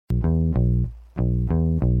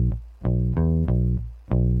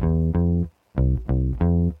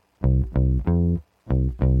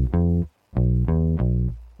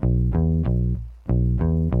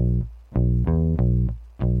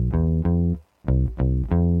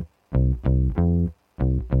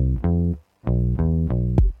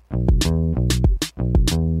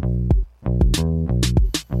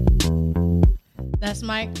That's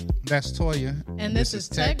Mike. That's Toya. And this is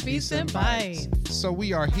Tech Beats and Bites. So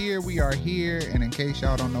we are here. And in case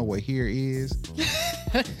y'all don't know what here is,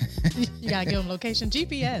 you gotta give them location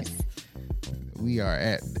GPS. We are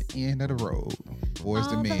at the end of the road. Boys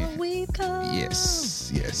to men. We've come.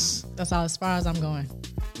 Yes. That's all as far as I'm going.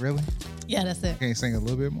 Really? Yeah, that's it. Can't sing a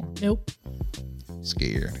little bit more? Nope.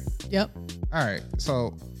 Scared. Yep. All right.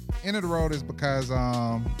 So end of the road is because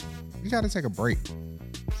we got to take a break.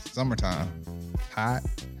 Summertime. Hot.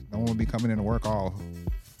 No one will be coming into work all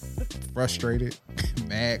frustrated,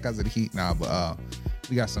 mad because of the heat. But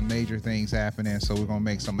we got some major things happening, so we're gonna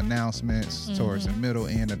make some announcements towards the middle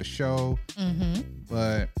end of the show.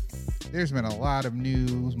 But there's been a lot of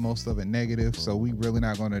news, most of it negative, so we really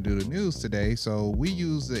not going to do the news today. So we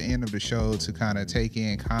use the end of the show to kind of take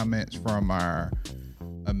in comments from our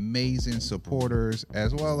amazing supporters,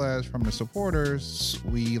 as well as from the supporters.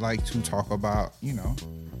 We like to talk about,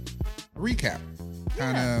 recap,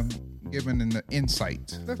 kind of giving an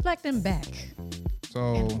insight, reflecting back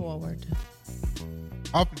so and forward.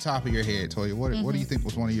 Off the top of your head, Toya, what do you think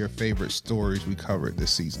was one of your favorite stories we covered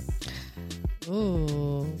this season?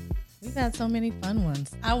 Ooh, we've had so many fun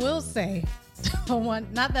ones. I will say, one,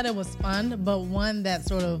 not that it was fun, but one that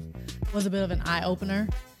sort of was a bit of an eye-opener,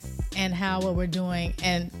 and how what we're doing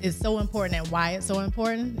and is so important, and why it's so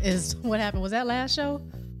important is what happened. Was that last show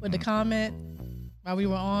with the comment while we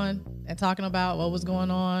were on and talking about what was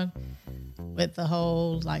going on with the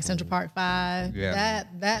whole Central Park 5? Yeah.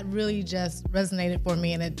 That really just resonated for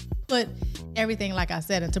me, and it put everything, like I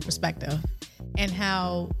said, into perspective, and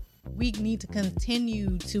how we need to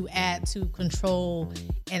continue to add to control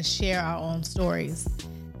and share our own stories.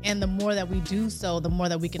 And the more that we do so, the more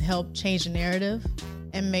that we can help change the narrative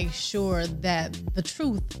and make sure that the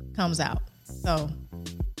truth comes out. So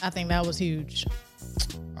I think that was huge.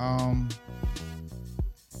 I'm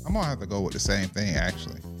gonna have to go with the same thing,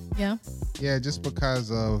 actually. Yeah, just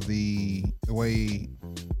because of the way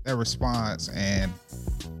that response and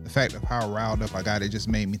the fact of how riled up I got, it just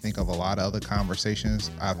made me think of a lot of other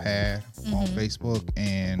conversations I've had on Facebook,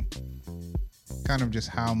 and kind of just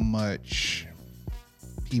how much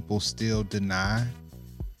people still deny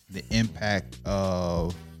the impact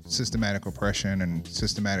of systematic oppression and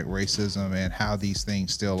systematic racism, and how these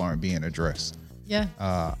things still aren't being addressed. Yeah.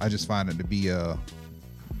 I just find it to be a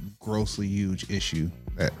grossly huge issue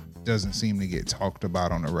that doesn't seem to get talked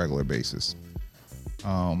about on a regular basis.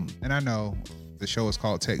 And I know the show is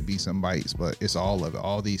called Tech Beats and Bites, but it's all of it.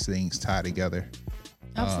 All these things tie together.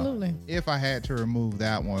 Absolutely. If I had to remove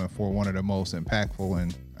that one for one of the most impactful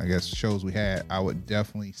and I guess shows we had, I would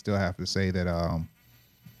definitely still have to say that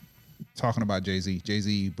talking about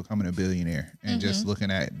Jay-Z becoming a billionaire and just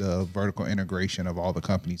looking at the vertical integration of all the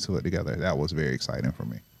companies to it together, that was very exciting for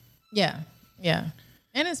me. Yeah.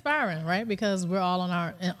 And inspiring, right? Because we're all on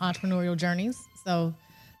our entrepreneurial journeys. So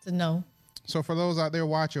to know. So for those out there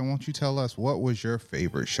watching, won't you tell us what was your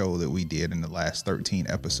favorite show that we did in the last 13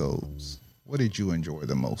 episodes? What did you enjoy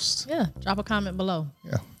the most? Yeah, drop a comment below.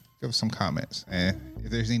 Yeah, give us some comments. And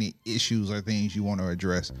if there's any issues or things you want to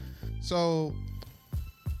address. So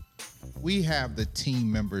we have the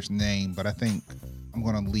team member's name, but I think I'm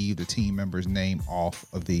going to leave the team member's name off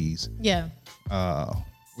of these. Yeah.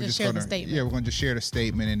 We're just share gonna, the statement. Yeah, we're going to just share the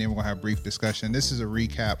statement, and then we're going to have a brief discussion. This is a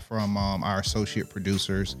recap from our associate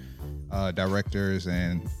producers, directors,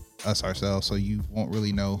 and us ourselves, so you won't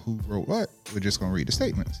really know who wrote what. We're just going to read the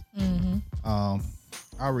statements. I'll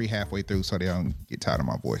read halfway through so they don't get tired of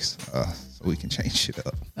my voice, so we can change it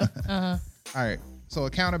up. All right, so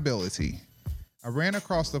accountability. I ran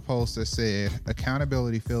across the post that said,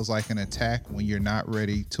 accountability feels like an attack when you're not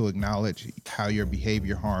ready to acknowledge how your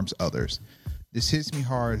behavior harms others. This hits me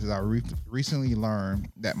hard as I recently learned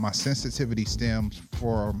that my sensitivity stems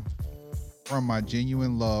from my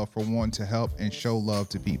genuine love for wanting to help and show love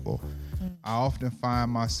to people. I often find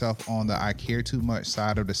myself on the I care too much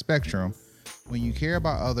side of the spectrum. When you care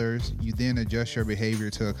about others, you then adjust your behavior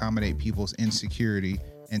to accommodate people's insecurity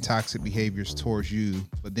and toxic behaviors towards you,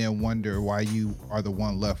 but then wonder why you are the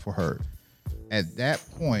one left for hurt.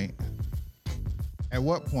 At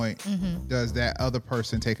what point does that other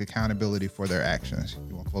person take accountability for their actions?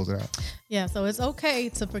 You want to close it out? Yeah, so it's okay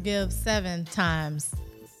to forgive 7 times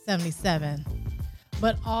 77,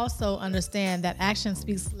 but also understand that action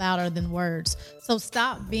speaks louder than words. So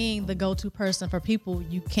stop being the go-to person for people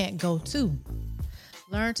you can't go to.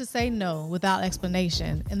 Learn to say no without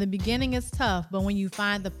explanation. In the beginning, it's tough, but when you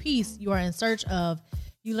find the peace you are in search of,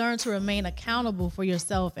 you learn to remain accountable for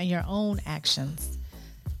yourself and your own actions.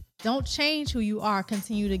 Don't change who you are.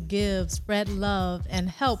 Continue to give, spread love, and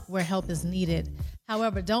help where help is needed.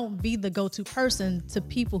 However, don't be the go-to person to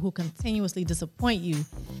people who continuously disappoint you.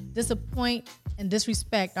 Disappoint and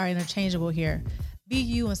disrespect are interchangeable here. Be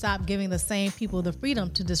you and stop giving the same people the freedom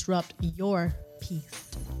to disrupt your peace.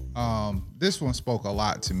 This one spoke a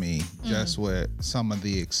lot to me, just with some of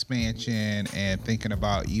the expansion and thinking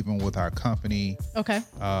about even with our company, Okay.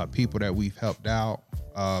 people that we've helped out,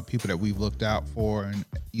 people that we've looked out for, and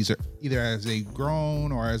either as they've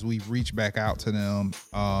grown or as we've reached back out to them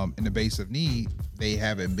in the base of need, they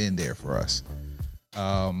haven't been there for us.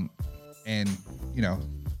 And you know,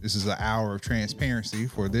 this is an hour of transparency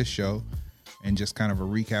for this show. And just kind of a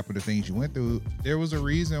recap of the things you went through. There was a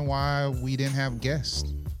reason why we didn't have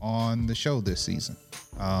guests on the show this season.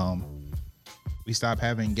 We stopped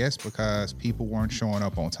having guests because people weren't showing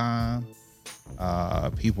up on time.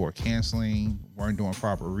 People were canceling, weren't doing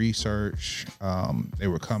proper research. They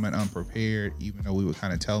were coming unprepared, even though we would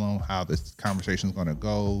kind of tell them how this conversation is going to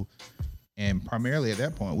go. And primarily at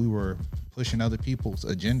that point, we were pushing other people's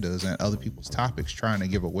agendas and other people's topics, trying to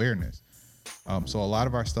give awareness. So a lot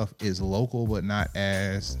of our stuff is local, but not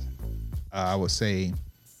as, I would say,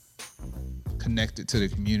 connected to the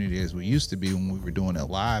community as we used to be when we were doing it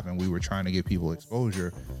live and we were trying to give people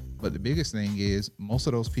exposure. But the biggest thing is most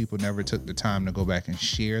of those people never took the time to go back and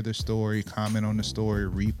share the story, comment on the story,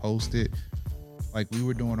 repost it. Like, we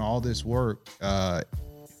were doing all this work.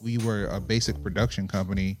 We were a basic production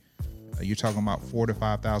company. You're talking about $4,000 to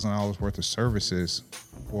 $5,000 worth of services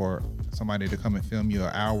for somebody to come and film you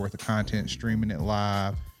an hour worth of content, streaming it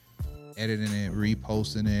live, editing it,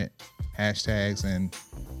 reposting it, hashtags, and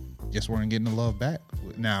just weren't getting the love back.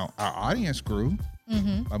 Now, our audience grew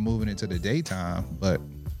by moving into the daytime, but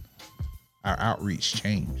our outreach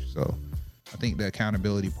changed. So I think the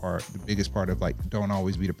accountability part, the biggest part of, like, don't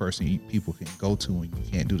always be the person people can go to when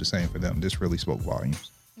you can't do the same for them. This really spoke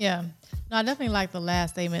volumes. Yeah. No, I definitely like the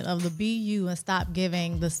last statement of the be you and stop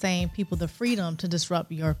giving the same people the freedom to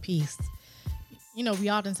disrupt your peace. You know, we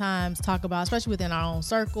oftentimes talk about, especially within our own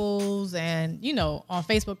circles and, you know, on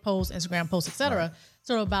Facebook posts, Instagram posts, etc., right,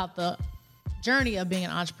 sort of about the journey of being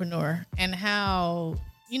an entrepreneur and how,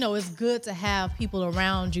 you know, it's good to have people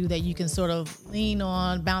around you that you can sort of lean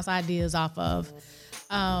on, bounce ideas off of,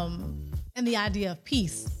 and the idea of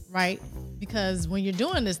peace, right? Because when you're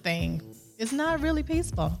doing this thing, it's not really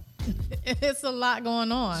peaceful. It's a lot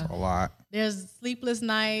going on. It's a lot. There's sleepless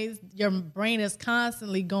nights. Your brain is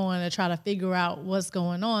constantly going to try to figure out what's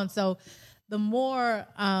going on. So the more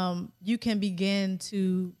you can begin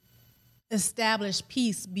to establish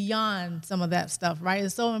peace beyond some of that stuff, right?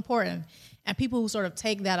 It's so important. And people who sort of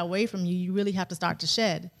take that away from you, you really have to start to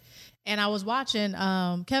shed. And I was watching,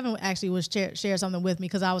 Kevin actually was shared something with me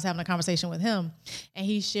because I was having a conversation with him. And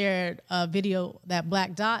he shared a video that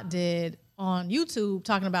Black Dot did on YouTube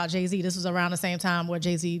talking about Jay-Z. This was around the same time where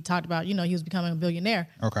Jay-Z talked about, you know, he was becoming a billionaire.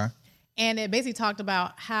 Okay. And it basically talked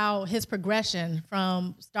about how his progression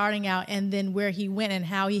from starting out and then where he went and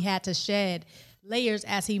how he had to shed layers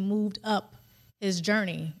as he moved up his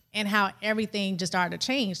journey and how everything just started to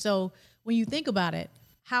change. So when you think about it,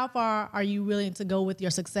 how far are you willing to go with your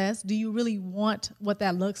success? Do you really want what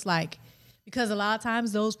that looks like? Because a lot of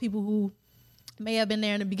times those people who may have been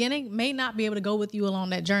there in the beginning may not be able to go with you along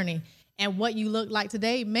that journey. And what you look like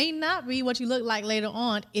today may not be what you look like later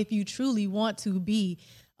on if you truly want to be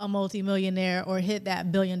a multimillionaire or hit that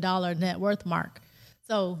 $1 billion net worth mark.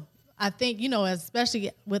 So I think, you know,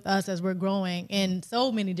 especially with us as we're growing in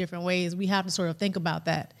so many different ways, we have to sort of think about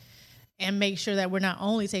that and make sure that we're not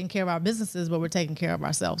only taking care of our businesses, but we're taking care of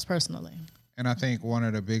ourselves personally. And I think one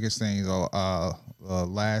of the biggest things, the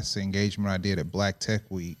last engagement I did at Black Tech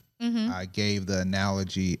Week, I gave the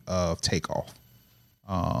analogy of takeoff.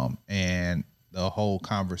 And the whole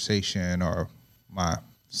conversation, or my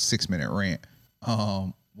 6-minute rant,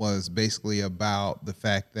 was basically about the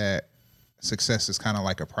fact that success is kind of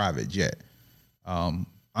like a private jet.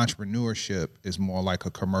 Entrepreneurship is more like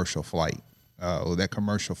a commercial flight. That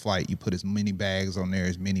commercial flight, you put as many bags on there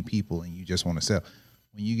as many people and you just want to sell.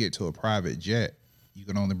 When you get to a private jet, you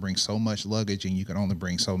can only bring so much luggage and you can only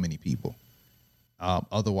bring so many people.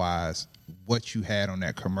 Otherwise, what you had on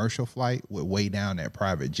that commercial flight would weigh down that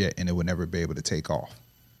private jet and it would never be able to take off.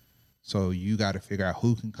 So you got to figure out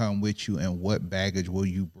who can come with you and what baggage will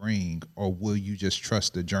you bring, or will you just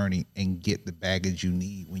trust the journey and get the baggage you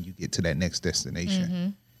need when you get to that next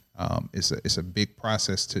destination? It's a big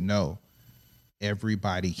process to know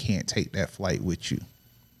everybody can't take that flight with you.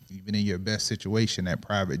 Even in your best situation, that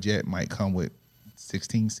private jet might come with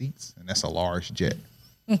 16 seats, and that's a large jet.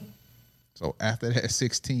 So after that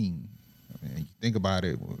 16, I mean, you think about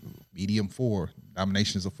it, medium 4,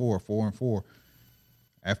 nominations of 4, 4 and 4.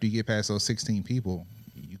 After you get past those 16 people,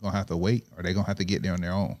 you're you're going to have to wait or they're going to have to get there on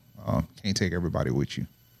their own. Can't take everybody with you.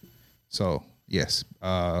 So, yes,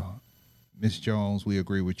 Ms. Jones, we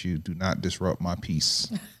agree with you. Do not disrupt my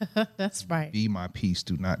peace. That's right. Be my peace.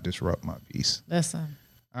 Do not disrupt my peace. Listen.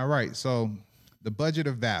 All right. So the budget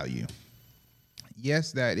of value.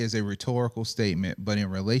 Yes, that is a rhetorical statement, but in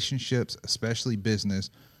relationships, especially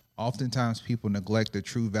business, oftentimes people neglect the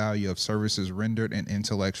true value of services rendered and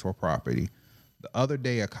intellectual property. The other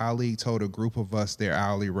day, a colleague told a group of us their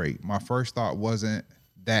hourly rate. My first thought wasn't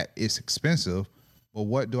that it's expensive, but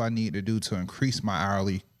what do I need to do to increase my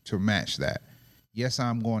hourly to match that? Yes,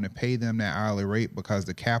 I'm going to pay them that hourly rate because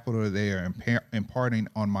the capital they are imparting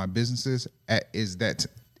on my businesses is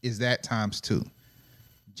that times two.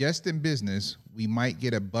 Just in business, we might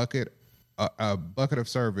get a bucket of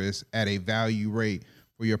service at a value rate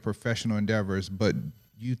for your professional endeavors, but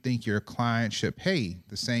you think your client should pay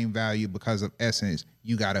the same value because of essence,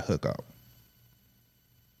 you got to hook up.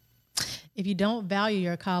 If you don't value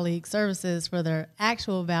your colleagues' services for their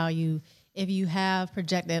actual value, if you have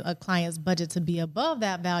projected a client's budget to be above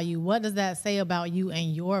that value, what does that say about you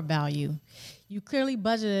and your value? You clearly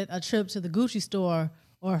budgeted a trip to the Gucci store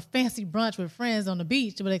or a fancy brunch with friends on the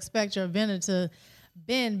beach, but expect your vendor to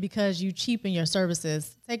bend because you cheapen your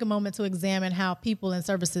services. Take a moment to examine how people and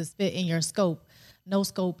services fit in your scope. No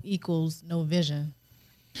scope equals no vision.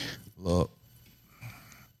 Look,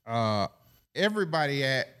 everybody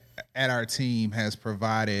at our team has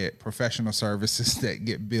provided professional services that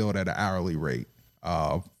get billed at an hourly rate,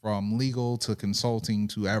 from legal to consulting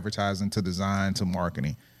to advertising to design to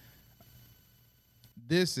marketing.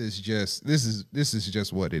 This is just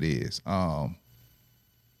what it is.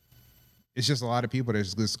 It's just a lot of people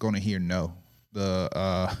that's just going to hear no.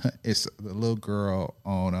 It's the little girl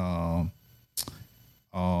on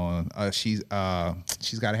she's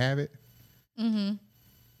Gotta Have It. Mm-hmm.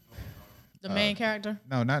 The main character?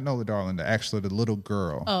 No, not Nola Darling. The little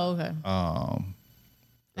girl. Oh, okay.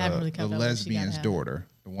 The lesbian's daughter,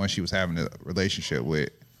 the one she was having a relationship with.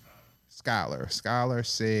 Skylar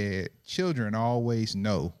said children always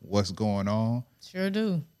know what's going on. Sure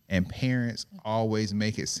do. And parents always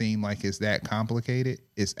make it seem like it's that complicated.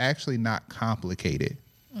 It's actually not complicated.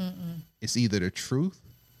 Mm-mm. It's either the truth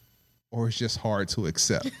or it's just hard to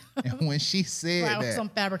accept. And when she said that, some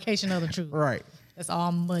fabrication of the truth. Right. It's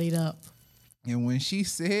all muddied up. And when she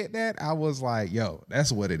said that, I was like, yo,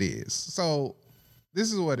 that's what it is. So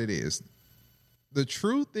this is what it is. The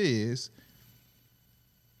truth is,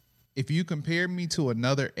 if you compare me to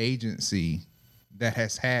another agency that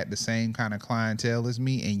has had the same kind of clientele as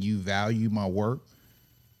me and you value my work,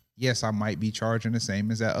 yes, I might be charging the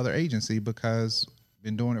same as that other agency because I've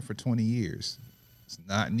been doing it for 20 years. It's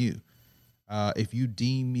not new. If you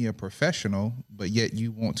deem me a professional, but yet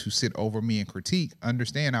you want to sit over me and critique,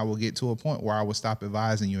 understand I will get to a point where I will stop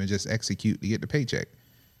advising you and just execute to get the paycheck.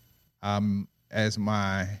 As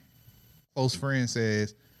my close friend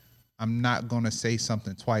says, I'm not going to say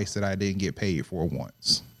something twice that I didn't get paid for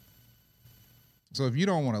once. So if you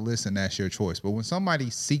don't want to listen, that's your choice. But when somebody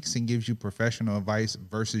seeks and gives you professional advice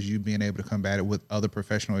versus you being able to combat it with other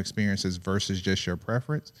professional experiences versus just your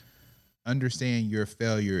preference, understand your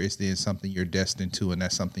failure is then something you're destined to, and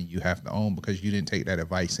that's something you have to own because you didn't take that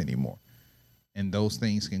advice anymore. And those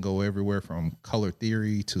things can go everywhere from color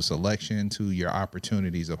theory to selection to your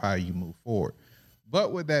opportunities of how you move forward.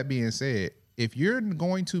 But with that being said, if you're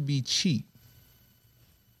going to be cheap,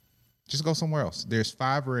 just go somewhere else. There's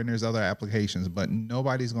Fiverr and there's other applications, but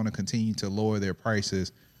nobody's going to continue to lower their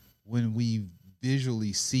prices when we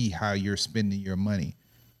visually see how you're spending your money.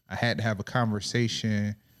 I had to have a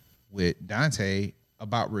conversation with Dante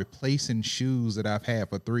about replacing shoes that I've had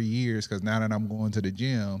for 3 years because now that I'm going to the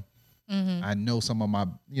gym, I know some of my,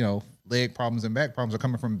 leg problems and back problems are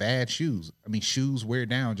coming from bad shoes. I mean, shoes wear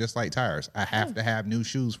down just like tires. I have to have new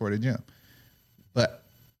shoes for the gym. But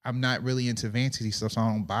I'm not really into vanity stuff, so I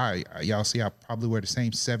don't buy. Y'all see, I probably wear the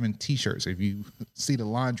same 7 T-shirts. If you see the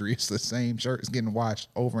laundry, it's the same shirts getting washed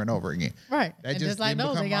over and over again. Right. That and just like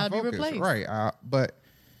those, they got to be replaced. Right. But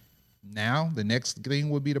now the next thing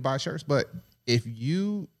would be to buy shirts. But if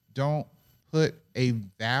you don't put a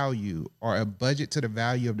value or a budget to the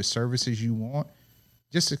value of the services you want,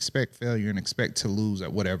 just expect failure and expect to lose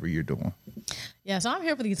at whatever you're doing. Yeah, so I'm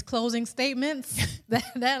here for these closing statements.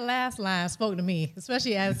 That last line spoke to me,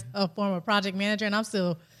 especially as a former project manager, and I'm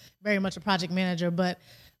still very much a project manager, but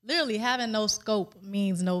literally having no scope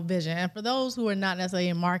means no vision. And for those who are not necessarily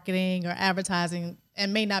in marketing or advertising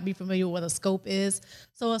and may not be familiar with what a scope is,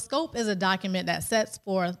 so a scope is a document that sets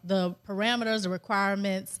forth the parameters, the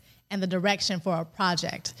requirements, and the direction for a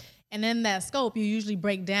project. And in that scope, you usually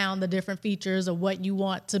break down the different features of what you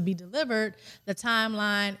want to be delivered, the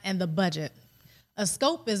timeline, and the budget. A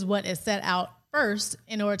scope is what is set out first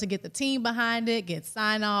in order to get the team behind it, get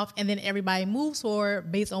sign off, and then everybody moves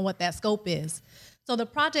forward based on what that scope is. So the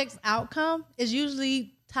project's outcome is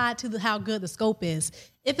usually tied to how good the scope is.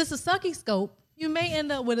 If it's a sucky scope, you may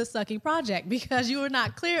end up with a sucky project because you were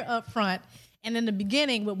not clear up front and in the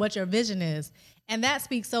beginning with what your vision is. And that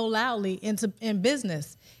speaks so loudly in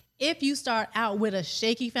business. If you start out with a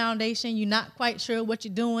shaky foundation, you're not quite sure what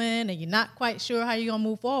you're doing, and you're not quite sure how you're going to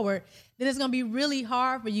move forward, then it's going to be really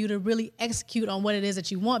hard for you to really execute on what it is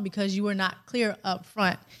that you want because you were not clear up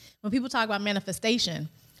front. When people talk about manifestation,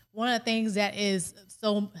 one of the things that is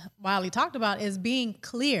so widely talked about is being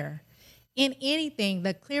clear. In anything,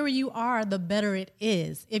 the clearer you are, the better it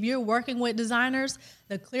is. If you're working with designers,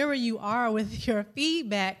 the clearer you are with your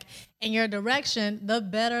feedback and your direction, the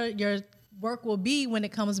better your work will be when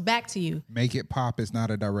it comes back to you. Make it pop is not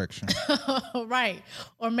a direction. Right.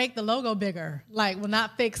 Or make the logo bigger. Like, will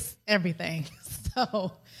not fix everything.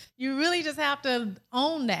 So you really just have to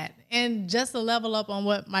own that. And just to level up on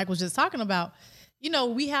what Mike was just talking about,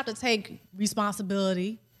 we have to take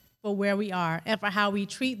responsibility for where we are and for how we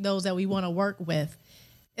treat those that we want to work with,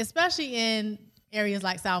 especially in areas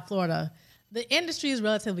like South Florida. The industry is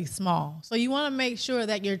relatively small. So you want to make sure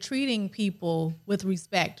that you're treating people with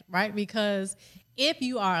respect, right? Because if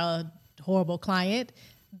you are a horrible client,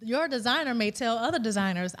 your designer may tell other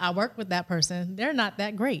designers, I work with that person, they're not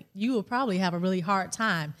that great. You will probably have a really hard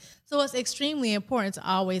time. So it's extremely important to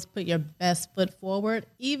always put your best foot forward,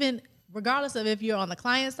 even regardless of if you're on the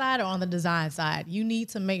client side or on the design side. You need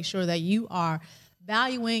to make sure that you are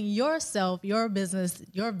valuing yourself, your business,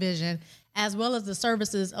 your vision, as well as the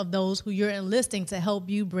services of those who you're enlisting to help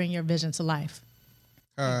you bring your vision to life.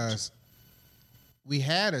 We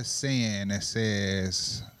had a saying that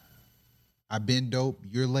says, I've been dope,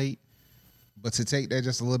 you're late. But to take that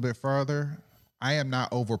just a little bit further, I am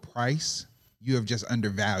not overpriced. You have just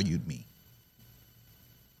undervalued me.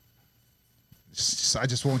 So I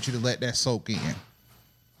just want you to let that soak in.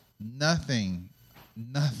 Nothing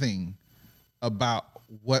about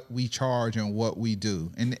what we charge and what we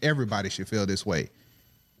do, and everybody should feel this way,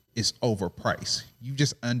 is overpriced. You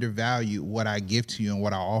just undervalue what I give to you and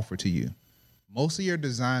what I offer to you. Most of your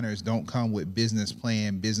designers don't come with business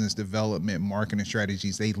plan, business development, marketing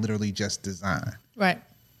strategies. They literally just design. Right.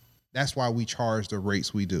 That's why we charge the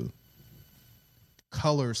rates we do.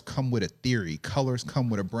 Colors come with a theory. Colors come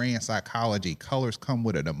with a brand psychology. Colors come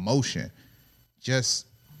with an emotion.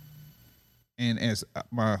 And as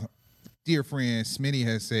my dear friend Smitty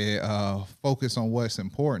has said, focus on what's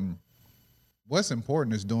important. What's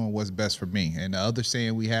important is doing what's best for me. And the other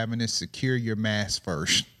saying we have is secure your mask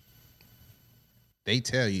first. They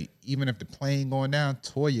tell you, even if the plane going down,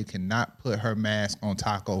 Toya cannot put her mask on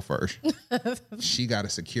Taco first. She got to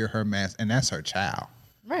secure her mask, and that's her child.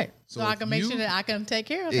 Right. So I can make sure that I can take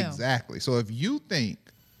care of him. Exactly. So if you think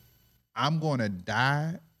I'm going to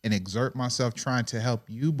die and exert myself trying to help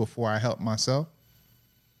you before I help myself,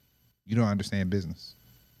 you don't understand business.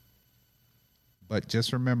 But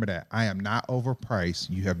just remember that I am not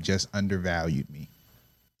overpriced. You have just undervalued me.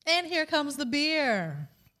 And here comes the beer.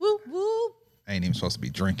 Whoop, whoop. I ain't even supposed to be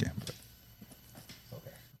drinking. But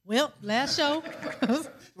okay. Well, last show.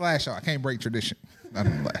 Last show. I can't break tradition. Not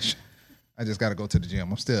even last show. I just got to go to the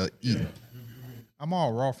gym. I'm still eating. I'm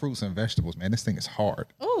all raw fruits and vegetables, man. This thing is hard.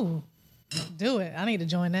 Ooh, do it. I need to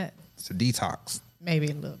join that. It's a detox. Maybe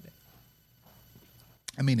a little bit.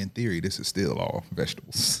 I mean, in theory, this is still all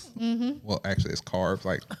vegetables. Mm-hmm. Well, actually, it's carbs.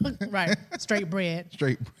 Like right. Straight bread.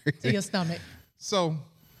 Straight bread. To your stomach. So,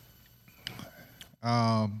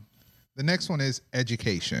 the next one is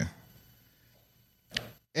education.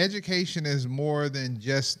 Education is more than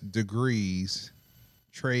just degrees,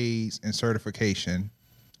 trades, and certification.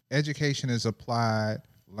 Education is applied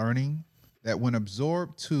learning that, when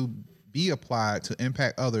absorbed, to be applied to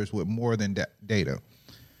impact others with more than data.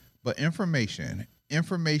 But information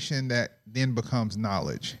that then becomes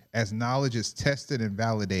knowledge. As knowledge is tested and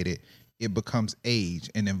validated, it becomes age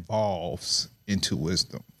and evolves into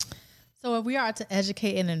wisdom. So if we are to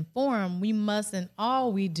educate and inform, we must in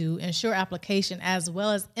all we do ensure application as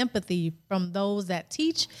well as empathy from those that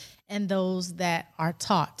teach and those that are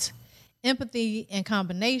taught. Empathy in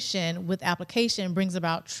combination with application brings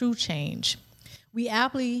about true change. We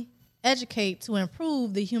aptly educate to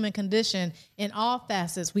improve the human condition in all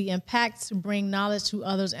facets. We impact to bring knowledge to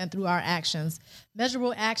others and through our actions.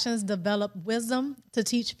 Measurable actions develop wisdom to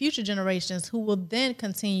teach future generations who will then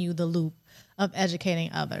continue the loop of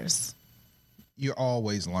educating others. You're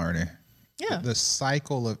always learning. Yeah. The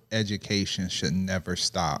cycle of education should never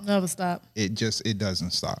stop. Never stop. It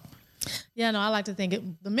doesn't stop. Yeah, no, I like to think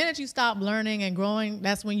the minute you stop learning and growing,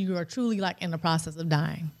 that's when you are truly like in the process of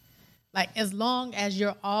dying. Like as long as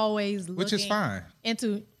you're always looking Which is fine.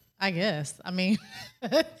 into, I guess. I mean,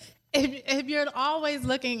 if you're always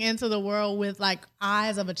looking into the world with like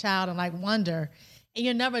eyes of a child and like wonder, and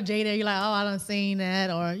you're never jaded, you're like, oh, I done seen that,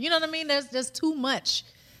 or you know what I mean? There's just too much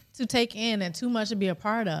to take in and too much to be a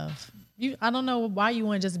part of. I don't know why you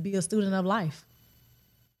want to just be a student of life.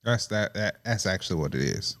 That's actually what it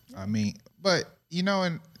is. I mean, but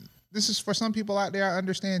and this is for some people out there. I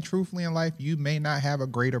understand truthfully in life, you may not have a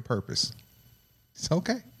greater purpose. It's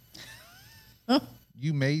okay.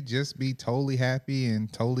 You may just be totally happy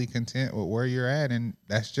and totally content with where you're at, and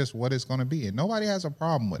that's just what it's going to be. And nobody has a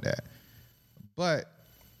problem with that. But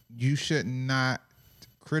you should not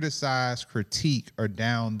criticize, critique, or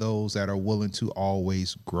down those that are willing to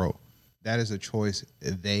always grow. That is a choice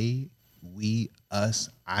they, we, us,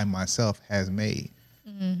 I myself has made.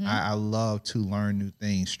 Mm-hmm. I love to learn new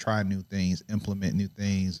things, try new things, implement new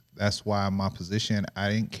things. That's why my position, I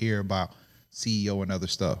didn't care about CEO and other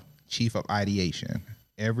stuff. Chief of ideation.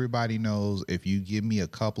 Everybody knows if you give me a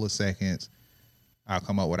couple of seconds, I'll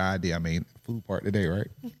come up with an idea. I mean, food part today, right?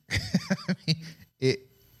 I mean,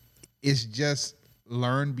 it's just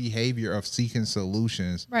learned behavior of seeking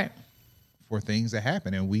solutions, right, for things that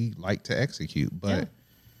happen, and we like to execute. But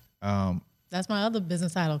that's my other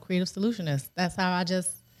business title, creative solutionist. That's how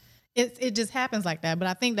it just happens like that. But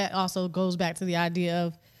I think that also goes back to the idea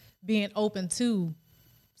of being open to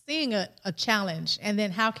seeing a challenge, and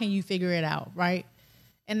then how can you figure it out, right?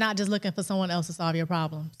 And not just looking for someone else to solve your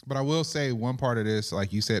problems. But I will say one part of this,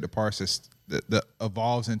 like you said, the part that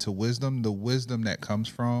evolves into wisdom. The wisdom that comes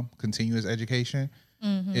from continuous education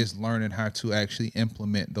is learning how to actually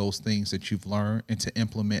implement those things that you've learned, and to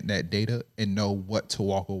implement that data and know what to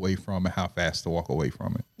walk away from and how fast to walk away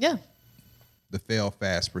from it. Yeah. The fail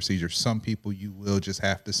fast procedure. Some people you will just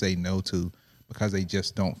have to say no to because they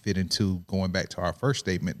just don't fit into, going back to our first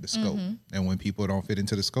statement, the scope. And when people don't fit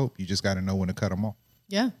into the scope, you just got to know when to cut them off.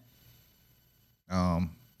 Yeah.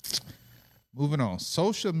 Moving on.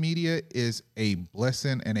 Social media is a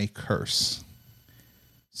blessing and a curse.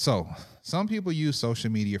 So some people use social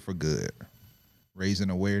media for good, raising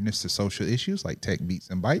awareness to social issues like tech beats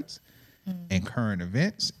and bites and current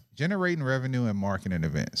events, generating revenue and marketing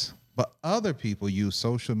events. But other people use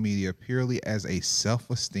social media purely as a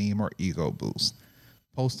self-esteem or ego boost,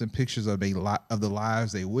 posting pictures of the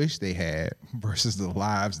lives they wish they had versus the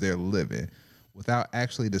lives they're living, without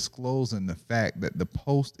actually disclosing the fact that the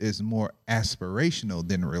post is more aspirational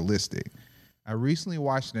than realistic. I recently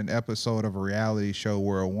watched an episode of a reality show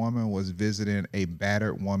where a woman was visiting a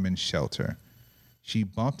battered woman's shelter. She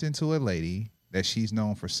bumped into a lady that she's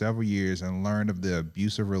known for several years and learned of the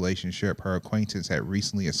abusive relationship her acquaintance had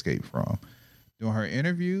recently escaped from. During her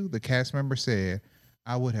interview, the cast member said,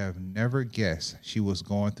 "I would have never guessed she was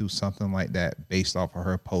going through something like that based off of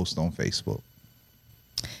her post on Facebook."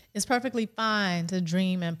 It's perfectly fine to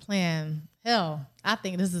dream and plan. Hell, I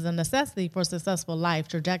think this is a necessity for a successful life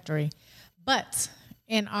trajectory. But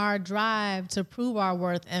in our drive to prove our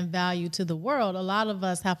worth and value to the world, a lot of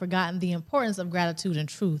us have forgotten the importance of gratitude and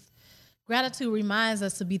truth. Gratitude reminds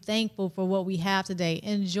us to be thankful for what we have today,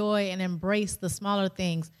 enjoy and embrace the smaller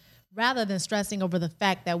things, rather than stressing over the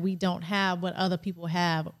fact that we don't have what other people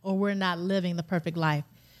have or we're not living the perfect life.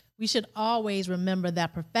 We should always remember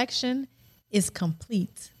that perfection is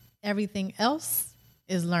complete. Everything else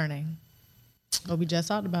is learning. What we just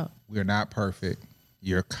talked about. We're not perfect.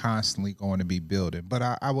 You're constantly going to be building. But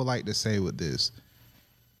I would like to say with this,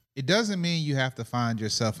 it doesn't mean you have to find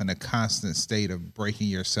yourself in a constant state of breaking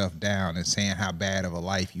yourself down and saying how bad of a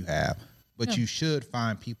life you have. But you should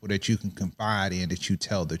find people that you can confide in, that you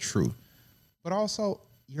tell the truth. But also,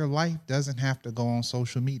 your life doesn't have to go on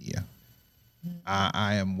social media.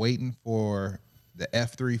 I am waiting for the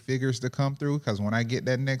F3 figures to come through, because when I get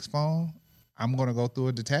that next phone, I'm going to go through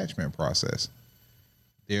a detachment process.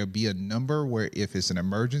 There'll be a number where if it's an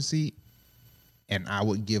emergency and I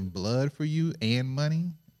would give blood for you and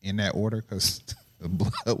money in that order, because the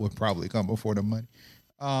blood would probably come before the money,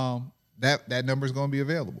 that number is going to be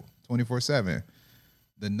available 24/7.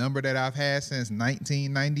 The number that I've had since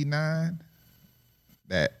 1999,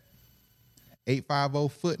 that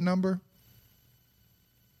 850 foot number,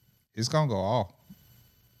 it's going to go off.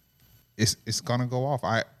 It's going to go off.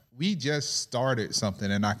 We just started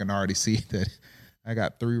something, and I can already see that I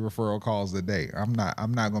got 3 referral calls a day. I'm not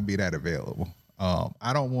going to be that available.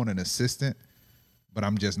 I don't want an assistant, but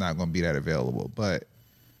I'm just not going to be that available. But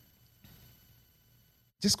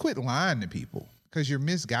just quit lying to people. because you're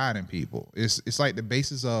misguiding people. It's like the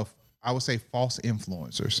basis of, I would say, false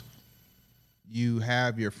influencers. You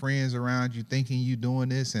have your friends around you thinking you doing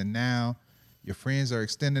this, and now your friends are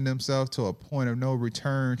extending themselves to a point of no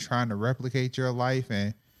return, trying to replicate your life,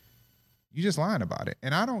 and you just lying about it.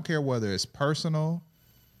 And I don't care whether it's personal,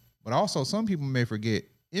 but also some people may forget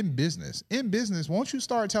in business, won't you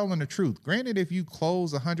start telling the truth? Granted, if you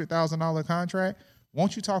close $100,000 contract,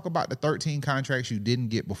 won't you talk about the 13 contracts you didn't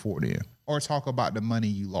get before then, or talk about the money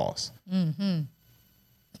you lost,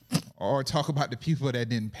 or talk about the people that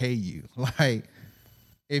didn't pay you? Like,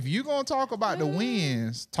 if you're gonna talk about the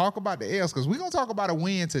wins, talk about the L's, because we're gonna talk about a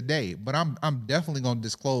win today. But I'm definitely gonna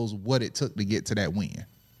disclose what it took to get to that win.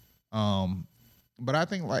 But I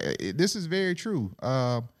think this is very true.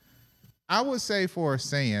 I would say, for a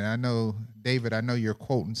saying, I know, David, I know you're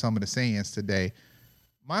quoting some of the sayings today.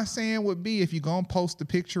 My saying would be, if you're going to post the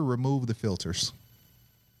picture, remove the filters.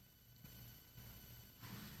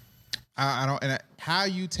 I don't, and how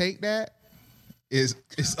you take that is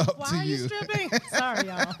up Why to are you stripping? Sorry,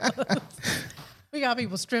 y'all. We got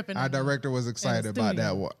people stripping. Our director was excited about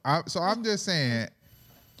that one. So I'm just saying,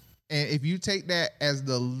 and if you take that as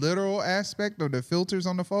the literal aspect of the filters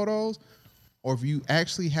on the photos, or if you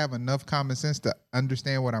actually have enough common sense to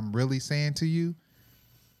understand what I'm really saying to you,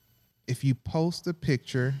 if you post a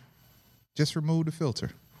picture, just remove the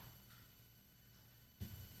filter.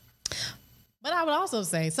 But I would also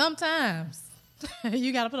say sometimes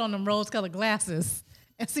you got to put on them rose-colored glasses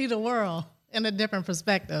and see the world in a different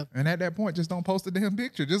perspective. And at that point, just don't post a damn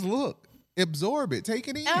picture. Just look, absorb it, take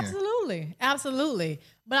it in. Absolutely.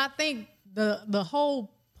 But I think the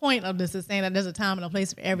whole point of this is saying that there's a time and a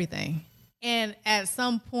place for everything. And at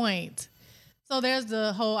some point, so there's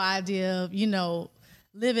the whole idea of,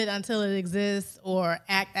 live it until it exists or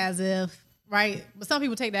act as if, right? But some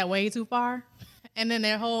people take that way too far. And then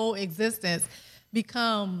their whole existence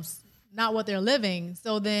becomes not what they're living.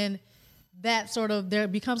 So then that there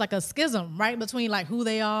becomes like a schism, right? Between like who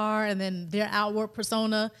they are and then their outward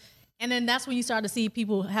persona. And then that's when you start to see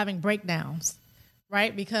people having breakdowns,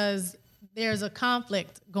 right? Because there's a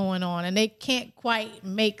conflict going on and they can't quite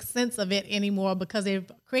make sense of it anymore because they've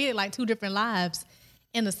created like two different lives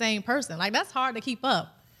in the same person. Like, that's hard to keep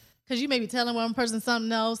up because you may be telling one person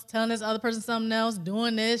something else, telling this other person something else,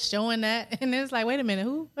 doing this, showing that. And then it's like, wait a minute,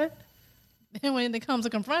 who? What? And when it comes to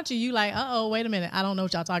confront you, you like, wait a minute, I don't know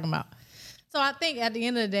what y'all talking about. So I think at the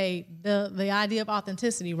end of the day, the idea of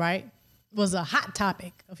authenticity, right, was a hot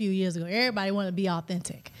topic a few years ago. Everybody wanted to be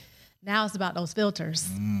authentic. Now it's about those filters.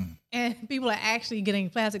 And people are actually getting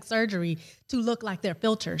plastic surgery to look like they're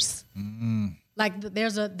filters. Like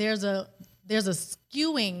there's a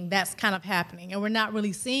skewing that's kind of happening, and we're not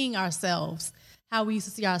really seeing ourselves how we used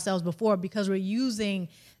to see ourselves before because we're using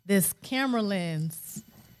this camera lens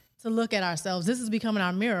to look at ourselves. This is becoming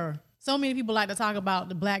our mirror. So many people like to talk about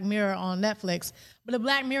the Black Mirror on Netflix, but the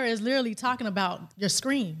Black Mirror is literally talking about your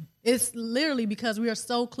screen. It's literally because we are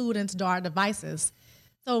so clued into our devices.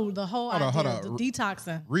 So the whole idea of the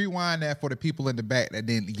detoxing. Rewind that for the people in the back that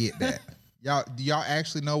didn't get that. Do y'all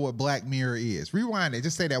actually know what Black Mirror is? Rewind it.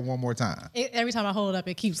 Just say that one more time. Every time I hold it up,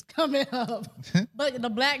 it keeps coming up. But the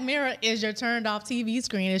Black Mirror is your turned off TV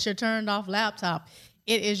screen. It's your turned off laptop.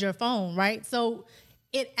 It is your phone, right? So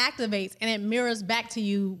it activates and it mirrors back to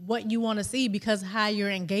you what you want to see because how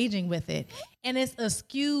you're engaging with it. And it's a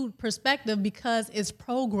skewed perspective because it's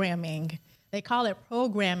programming. They call it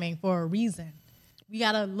programming for a reason. We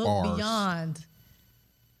got to look beyond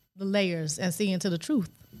the layers and see into the truth.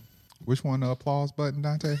 Which one, the applause button,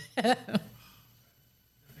 Dante?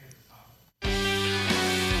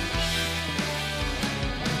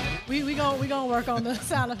 we gonna work on the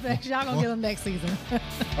sound effects. Y'all gonna get them next season.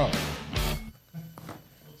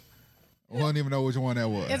 I don't even know which one that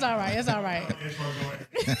was. It's all right.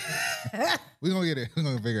 We're gonna get it. We're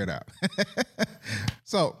gonna figure it out.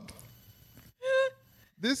 So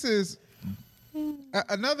this is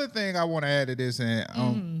another thing I want to add to this,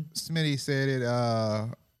 and Smitty said it.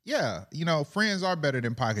 Friends are better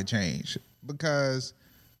than pocket change because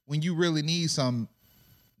when you really need some,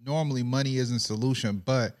 normally money isn't a solution.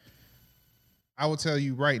 But I will tell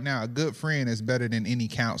you right now, a good friend is better than any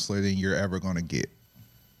counselor than you're ever going to get.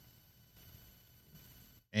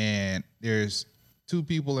 And there's two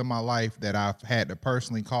people in my life that I've had to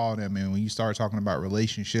personally call them. And when you start talking about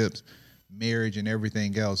relationships, marriage, and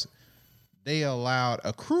everything else, they allowed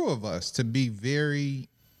a crew of us to be very,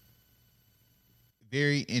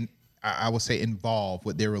 very, I would say, involved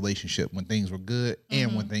with their relationship when things were good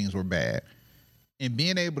and when things were bad. And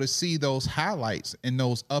being able to see those highlights and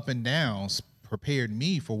those up and downs prepared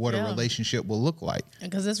me for what a relationship will look like.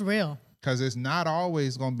 Because it's real. Because it's not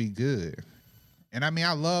always going to be good. And I mean,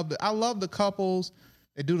 I love the couples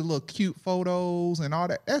that do the little cute photos and all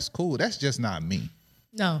that. That's cool. That's just not me.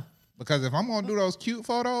 No. Because if I'm going to do those cute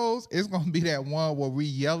photos, it's going to be that one where we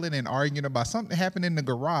yelling and arguing about something that happened in the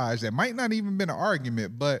garage that might not even been an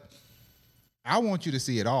argument, but I want you to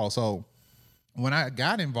see it all. So when I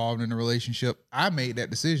got involved in a relationship, I made that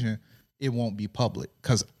decision. It won't be public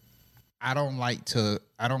because I don't like to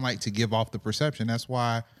give off the perception. That's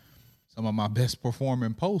why some of my best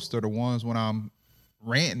performing posts are the ones when I'm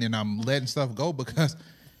ranting and I'm letting stuff go, because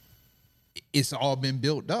it's all been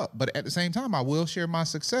built up. But at the same time, I will share my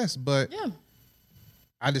success. But Yeah.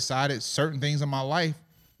 I decided certain things in my life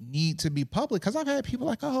need to be public, because I've had people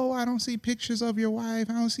like, oh, I don't see pictures of your wife.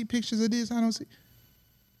 I don't see pictures of this. I don't see.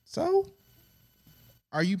 So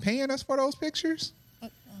are you paying us for those pictures?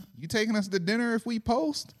 You taking us to dinner if we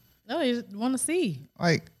post? No, you just want to see.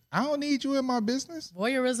 Like, I don't need you in my business.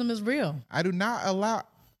 Voyeurism is real. I do not allow.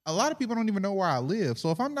 A lot of people don't even know where I live. So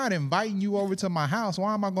if I'm not inviting you over to my house,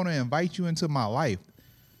 why am I going to invite you into my life?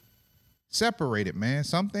 Separate it, man.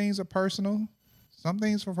 Some things are personal. Some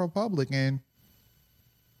things are for public. And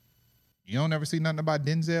you don't ever see nothing about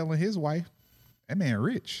Denzel and his wife. That man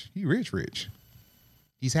rich. He rich.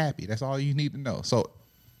 He's happy. That's all you need to know. So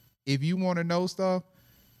if you want to know stuff,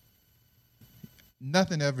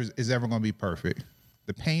 nothing is ever going to be perfect.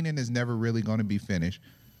 The painting is never really going to be finished.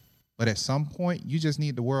 But at some point, you just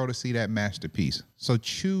need the world to see that masterpiece. So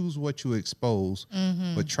choose what you expose,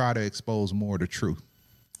 but try to expose more of the truth.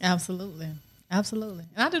 Absolutely. And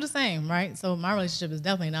I do the same, right? So my relationship is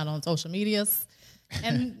definitely not on social medias,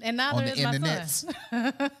 and neither is my son.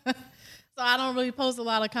 So I don't really post a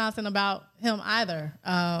lot of content about him either.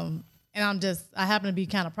 And I happen to be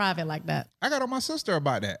kind of private like that. I got on my sister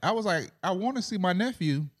about that. I was like, I want to see my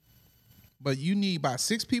nephew, but you need about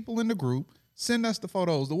 6 people in the group. Send us the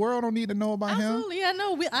photos. The world don't need to know about him. Absolutely. Yeah,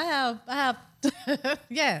 no, I have.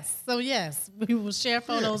 Yes. So yes, we will share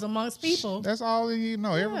photos amongst people. That's all you need to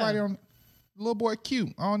know. Yeah. Everybody on little boy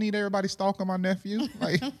cute. I don't need everybody stalking my nephew.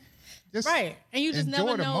 Like, just right. And you just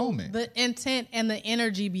never know the intent and the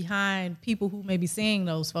energy behind people who may be seeing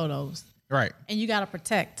those photos. Right. And you got to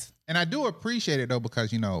protect. And I do appreciate it though,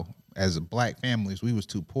 because as Black families, we was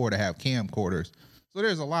too poor to have camcorders. So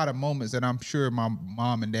there's a lot of moments that I'm sure my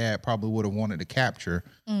mom and dad probably would have wanted to capture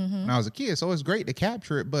when I was a kid. So it's great to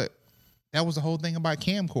capture it, but that was the whole thing about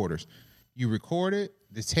camcorders. You recorded,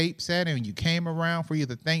 the tape sat, and you came around for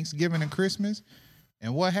either Thanksgiving and Christmas.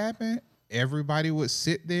 And what happened? Everybody would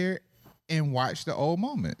sit there and watch the old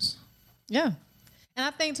moments. Yeah. And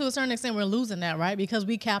I think to a certain extent we're losing that, right? Because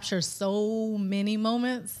we capture so many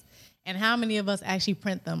moments, and how many of us actually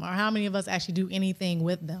print them, or how many of us actually do anything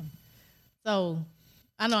with them? So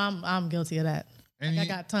I know I'm guilty of that. And I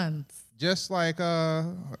got tons. Just like,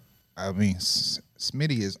 Smitty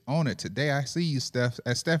is on it today. I see you, Steph.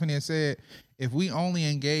 As Stephanie had said, if we only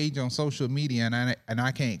engage on social media and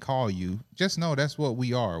I can't call you, just know that's what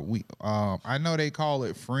we are. I know they call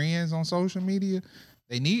it friends on social media.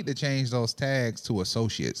 They need to change those tags to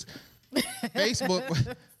associates.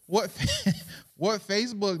 Facebook, what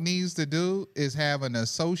Facebook needs to do is have an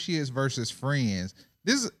associates versus friends.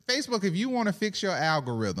 This is Facebook. If you want to fix your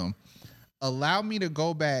algorithm, allow me to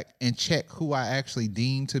go back and check who I actually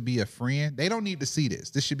deem to be a friend. They don't need to see this.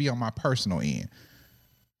 This should be on my personal end.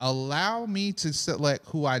 Allow me to select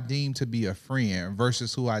who I deem to be a friend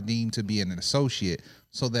versus who I deem to be an associate,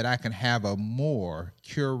 so that I can have a more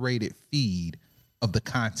curated feed of the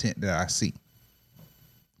content that I see.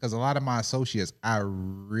 Because a lot of my associates, I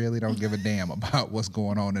really don't give a damn about what's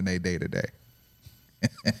going on in their day-to-day.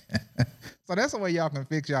 So that's the way y'all can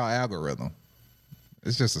fix y'all algorithm.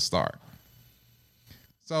 It's just a start.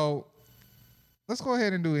 So let's go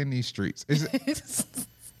ahead and do In These Streets.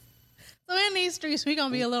 So in these streets, we're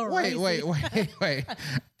gonna be a little racist. Wait.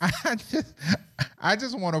 I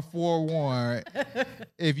just want to forewarn,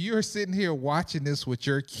 if you're sitting here watching this with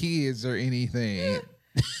your kids or anything,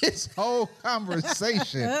 this whole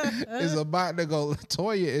conversation is about to go.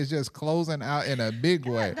 Toya is just closing out in a big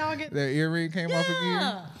way. The earring came off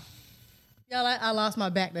again. Y'all, I lost my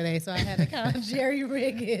back today, so I had to kind of jerry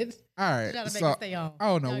rig it. All right, so I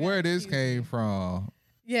don't know where this came from.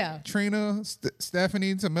 Yeah, Trina,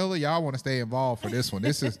 Stephanie, Tamila, y'all want to stay involved for this one.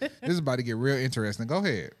 This is about to get real interesting. Go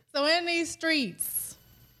ahead. So in these streets,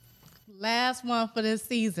 last one for this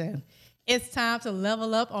season, it's time to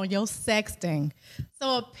level up on your sexting.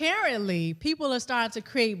 So apparently, people are starting to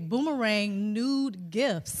create boomerang nude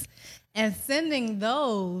gifts and sending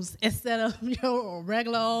those instead of your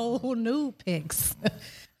regular old nude pics.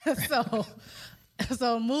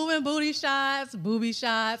 So moving booty shots, booby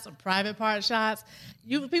shots, private part shots,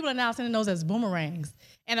 people are now sending those as boomerangs.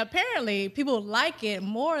 And apparently people like it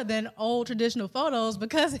more than old traditional photos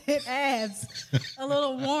because it adds a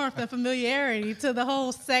little warmth and familiarity to the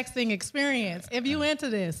whole sexting experience. If you into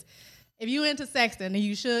this, if you into sexting, then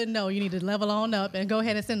you should know you need to level on up and go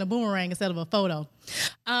ahead and send a boomerang instead of a photo.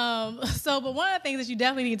 But one of the things that you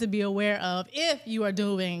definitely need to be aware of if you are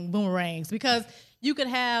doing boomerangs, because you could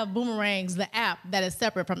have Boomerangs, the app that is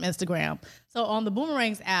separate from Instagram. So on the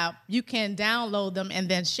Boomerangs app, you can download them and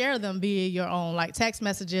then share them via your own, like text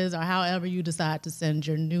messages or however you decide to send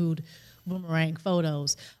your nude boomerang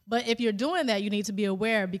photos. But if you're doing that, you need to be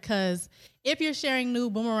aware, because if you're sharing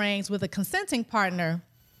nude boomerangs with a consenting partner,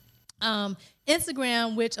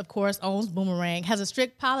 Instagram, which of course owns Boomerang, has a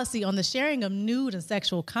strict policy on the sharing of nude and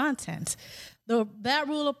sexual content. That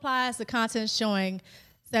rule applies to content showing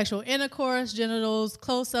sexual intercourse, genitals,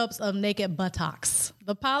 close-ups of naked buttocks.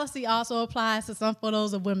 The policy also applies to some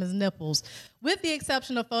photos of women's nipples, with the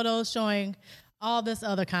exception of photos showing all this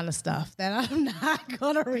other kind of stuff that I'm not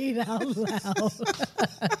going to read out loud.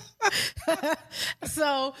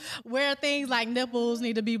 So where things like nipples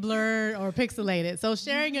need to be blurred or pixelated. So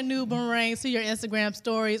sharing your nude boomerangs to your Instagram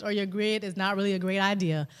stories or your grid is not really a great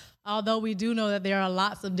idea. Although we do know that there are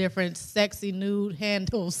lots of different sexy nude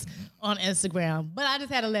handles on Instagram. But I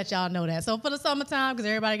just had to let y'all know that. So for the summertime, because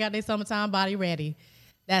everybody got their summertime body ready,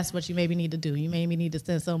 that's what you maybe need to do. You maybe need to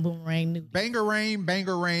send some boomerang nude. Bangarang,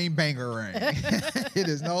 bangarang, bangarang. It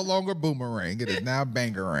is no longer boomerang. It is now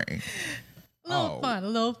bangarang. A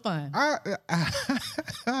little fun. I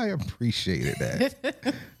appreciated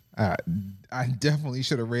that. I definitely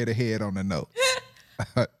should have read ahead on the note.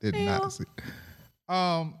 I did not see.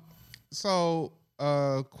 So,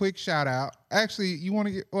 quick shout out. Actually, you want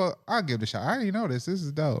to get? Well, I'll give the shout. I didn't know this. This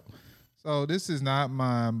is dope. So this is not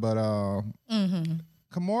mine, but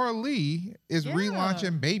Kimora Lee is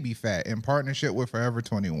relaunching Baby Phat in partnership with Forever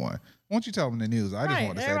 21. Why don't you tell them the news? I just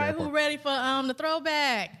want to say that. Everybody who's ready for the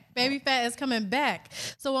throwback. Baby Phat is coming back.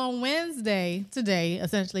 So on Wednesday, today,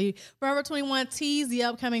 essentially, Forever 21 teased the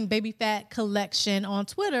upcoming Baby Phat collection on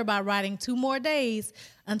Twitter by writing 2 more days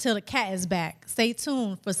until the cat is back. Stay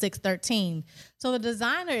tuned for 6/13. So the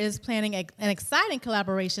designer is planning an exciting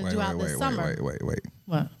collaboration throughout this summer. Wait.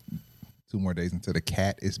 What? 2 more days until the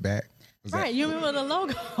cat is back? You remember the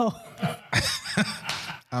logo.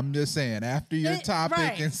 I'm just saying, after your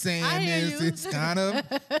topic and saying this, it's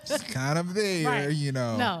kind of there, you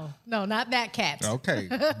know. No, not that cat. Okay.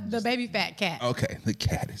 The Baby Phat cat. Okay, the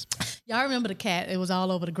cat is back. Y'all remember the cat? It was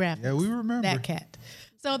all over the graphics. Yeah, we remember. That cat.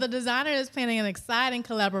 So the designer is planning an exciting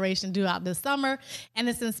collaboration throughout this summer, and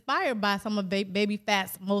it's inspired by some of Baby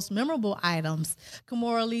Phat's most memorable items.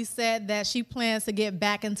 Kimora Lee said that she plans to get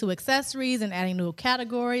back into accessories and adding new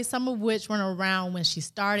categories, some of which weren't around when she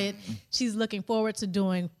started. She's looking forward to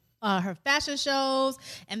doing her fashion shows,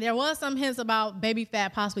 and there was some hints about Baby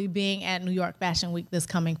Phat possibly being at New York Fashion Week this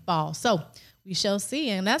coming fall. So we shall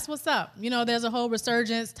see, and that's what's up. You know, there's a whole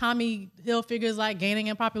resurgence. Tommy Hilfiger is like gaining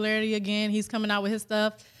in popularity again. He's coming out with his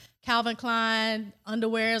stuff. Calvin Klein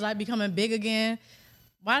underwear is like becoming big again.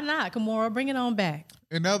 Why not, Kimora? Bring it on back.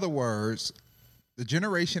 In other words, the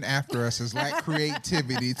generation after us is like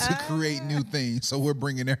creativity to create new things, so we're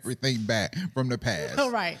bringing everything back from the past.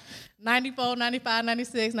 All right. 94, 95,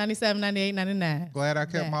 96, 97, 98, 99. Glad I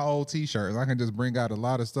kept my old T-shirts. I can just bring out a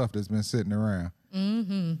lot of stuff that's been sitting around.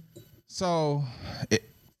 Mm-hmm. So,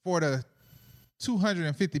 for the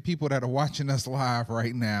 250 people that are watching us live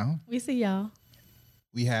right now, we see y'all.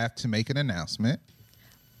 We have to make an announcement.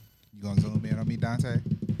 You gonna zoom in on me, Dante?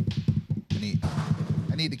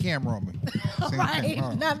 I need the camera on me. Right,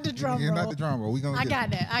 not the drum roll. Not the drum roll. I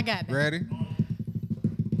got that. Ready?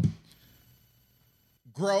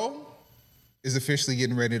 Grow is officially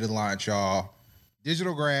getting ready to launch, y'all.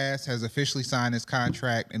 Digital Grass has officially signed its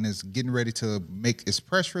contract and is getting ready to make its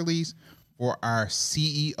press release for our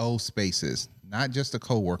CEO spaces, not just a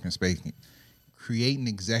co-working space, creating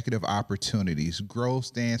executive opportunities. Grow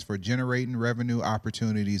stands for generating revenue,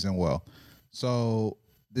 opportunities, and wealth. So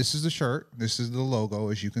this is the shirt. This is the logo,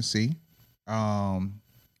 as you can see.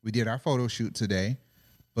 We did our photo shoot today,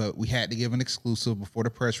 but we had to give an exclusive before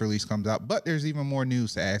the press release comes out. But there's even more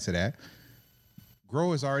news to add to that.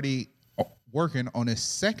 Grow is already working on a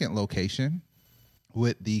second location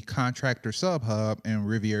with the contractor sub hub in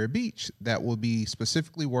Riviera Beach that will be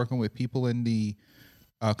specifically working with people in the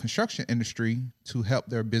construction industry to help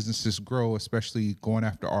their businesses grow, especially going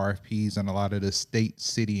after RFPs and a lot of the state,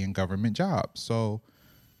 city, and government jobs. So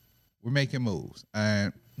we're making moves.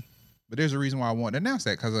 But there's a reason why I want to announce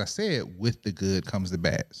that, because I said with the good comes the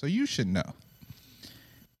bad. So you should know.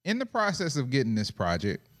 In the process of getting this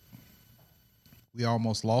project, we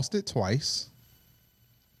almost lost it twice.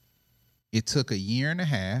 It took a year and a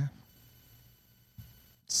half.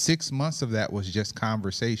 6 months of that was just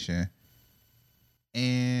conversation.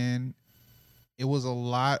 And it was a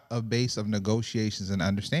lot of base of negotiations and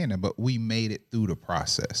understanding, but we made it through the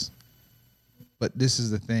process. But this is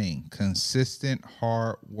the thing, consistent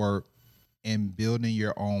hard work and building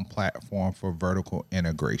your own platform for vertical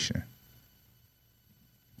integration.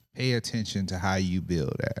 Pay attention to how you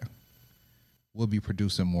build that. We'll be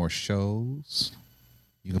producing more shows.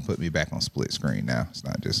 You can put me back on split screen now. It's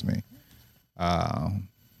not just me.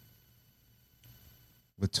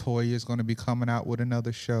 Latoya is going to be coming out with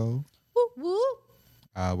another show. Whoop, whoop.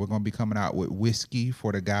 We're going to be coming out with Whiskey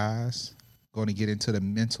for the guys. Going to get into the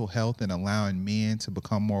mental health and allowing men to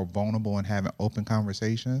become more vulnerable and having open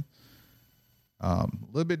conversation. A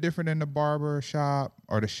little bit different than the barber shop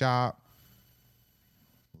or the shop.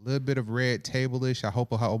 A little bit of red table-ish. I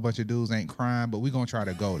hope a whole bunch of dudes ain't crying, but we're going to try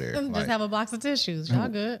to go there. Just have a box of tissues. Y'all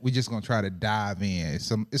good. We're just going to try to dive in.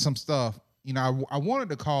 It's some stuff. You know, I wanted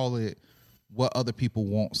to call it What Other People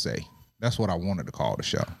Won't Say. That's what I wanted to call the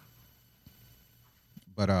show.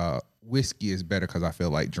 But whiskey is better because I feel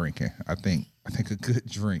like drinking. I think a good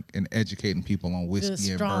drink and educating people on whiskey Good,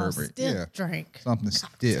 and strong, bourbon. stiff drink. Something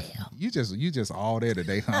Cocktail. stiff. You just all there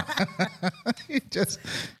today, huh?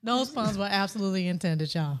 Those puns were absolutely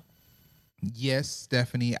intended, y'all. Yes,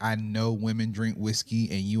 Stephanie, I know women drink whiskey,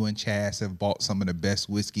 and you and Chaz have bought some of the best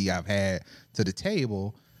whiskey I've had to the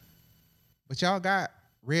table. But y'all got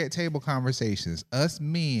red table conversations. Us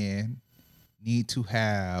men need to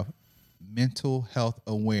have mental health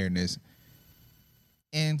awareness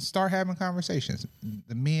and start having conversations.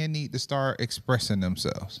 The men need to start expressing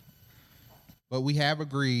themselves. But we have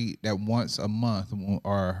agreed that once a month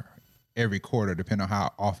or every quarter, depending on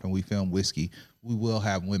how often we film whiskey, we will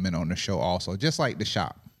have women on the show also, just like the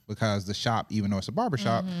shop. Because the shop, even though it's a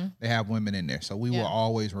barbershop, they have women in there. So we will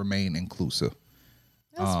always remain inclusive.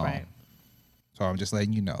 That's right. So I'm just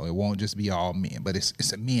letting you know, it won't just be all men, but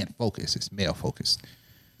it's a men focus. It's male focused.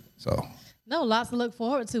 So no, lots to look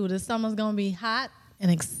forward to. This summer's gonna be hot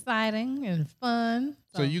and exciting and fun.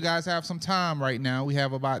 So you guys have some time right now. We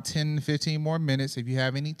have about 10 to 15 more minutes. If you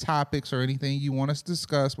have any topics or anything you want us to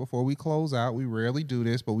discuss before we close out, we rarely do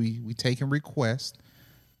this, but we take in requests.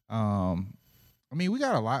 I mean, we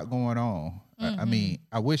got a lot going on. I mean,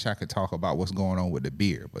 I wish I could talk about what's going on with the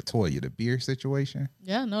beer, but Toya, the beer situation.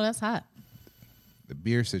 Yeah, no, that's hot. The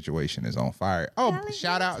beer situation is on fire. Oh,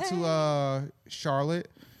 shout out to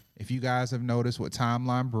Charlotte. If you guys have noticed what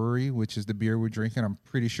Timeline Brewery, which is the beer we're drinking, I'm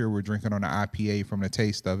pretty sure we're drinking on the IPA from the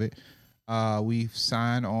taste of it. We've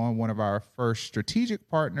signed on one of our first strategic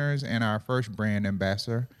partners and our first brand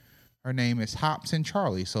ambassador. Her name is Hops and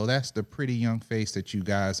Charlie. So that's the pretty young face that you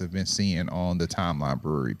guys have been seeing on the Timeline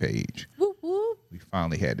Brewery page. Whoop, whoop. We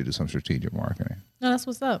finally had to do some strategic marketing. No, that's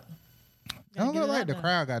what's up. I don't look like the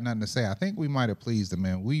crowd got nothing to say. I think we might have pleased them,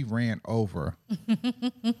 man. We ran over.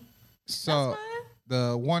 So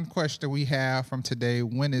the one question we have from today,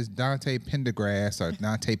 when is Dante Pendergrass or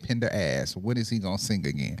Dante Pendergrass, when is he going to sing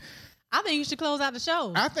again? I think you should close out the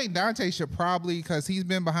show. I think Dante should probably, because he's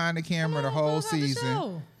been behind the camera the whole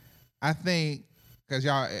season. I think, because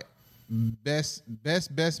y'all,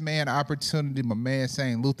 best man opportunity, my man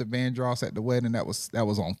sang Luther Vandross at the wedding. That was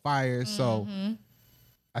on fire. So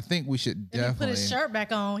I think we should definitely put his shirt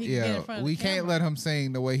back on. He can get in front of we the can't camera. let him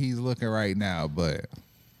sing the way he's looking right now, but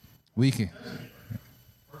we can.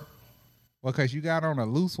 Well, because you got on a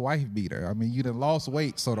loose wife beater. I mean, you done lost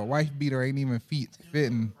weight, so the wife beater ain't even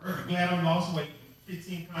fitting. Glad I lost weight,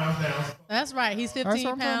 15 pounds down. That's right. He's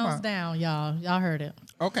 15 pounds down, y'all. Y'all heard it.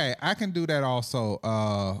 Okay, I can do that also,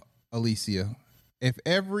 Alicia. If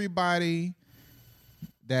everybody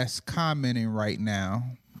that's commenting right now,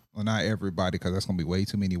 well, not everybody, because that's going to be way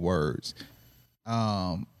too many words.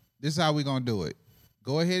 This is how we're going to do it.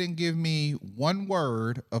 Go ahead and give me one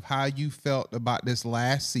word of how you felt about this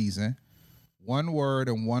last season. One word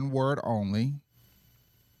and one word only.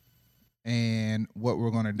 And what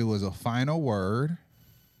we're going to do is a final word.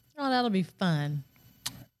 Oh, that'll be fun.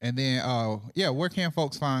 And then, where can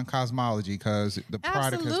folks find Cosmology? Because the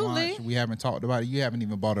product has launched. We haven't talked about it. You haven't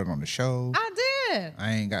even bought it on the show. I did.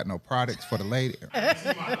 I ain't got no products for the lady.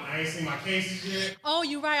 I ain't seen my cases yet. Oh,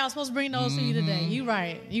 you're right. I was supposed to bring those to you today. You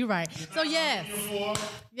right. So yes.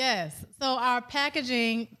 So our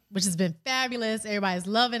packaging, which has been fabulous, everybody's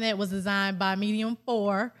loving it, was designed by Medium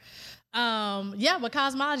 4. With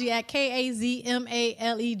Cosmology at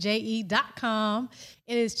KAZMALEJE.com.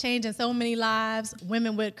 It is changing so many lives.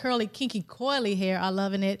 Women with curly, kinky, coily hair are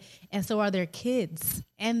loving it, and so are their kids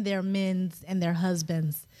and their men's and their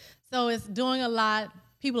husbands. So it's doing a lot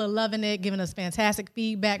People are loving it, giving us fantastic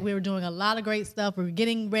feedback. We were doing a lot of great stuff. We were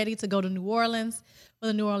getting ready to go to New Orleans for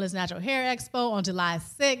the New Orleans Natural Hair Expo on July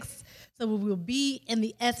 6th. So we will be in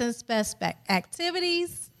the Essence Fest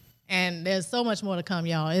activities. And there's so much more to come,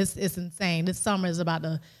 y'all. It's insane. This summer is about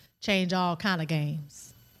to change all kind of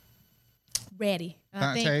games. Ready. And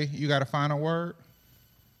Dante, you got a final word?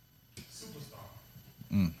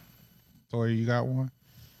 Superstar. Tori, you got one?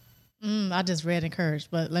 I just read encouraged,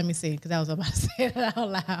 but let me see, because I was about to say it out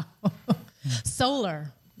loud.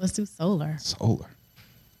 Solar. Let's do solar. Solar.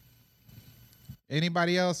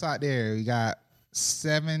 Anybody else out there? You got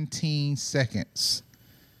 17 seconds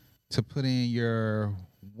to put in your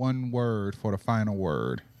one word for the final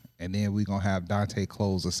word, and then we're going to have Dante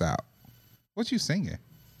close us out. What you singing?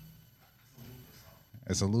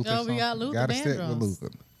 It's a Luther song. We got Luther Gotta band stick drums. with Luther.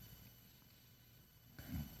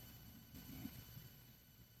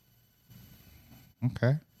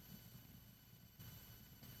 Okay.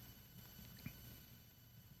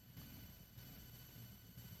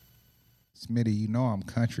 Smitty, you know I'm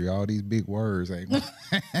country. All these big words ain't.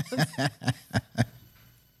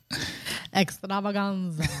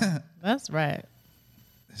 Extravaganza. That's right.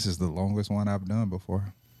 This is the longest one I've done before.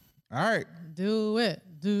 All right. Do it.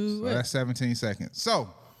 Do So it. that's 17 seconds. So,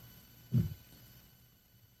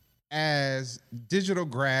 as Digital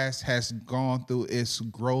Grass has gone through its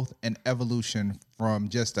growth and evolution from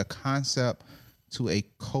just a concept to a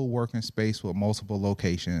co-working space with multiple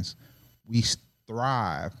locations, we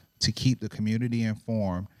strive to keep the community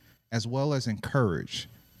informed as well as encouraged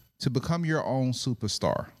to become your own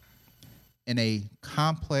superstar. In a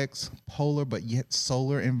complex, polar, but yet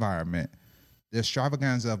solar environment, the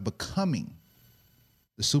extravaganza of becoming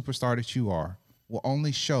the superstar that you are will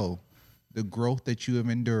only show the growth that you have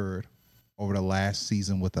endured over the last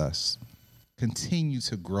season with us. Continue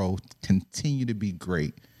to grow, continue to be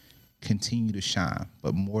great, continue to shine,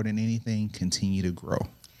 but more than anything, continue to grow.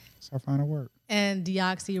 That's our final word. And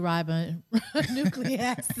deoxyribonucleic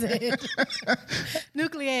acid.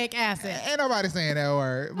 Nucleic acid. Ain't nobody saying that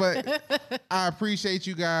word, but I appreciate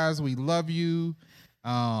you guys. We love you.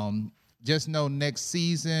 Just know next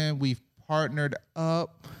season we've partnered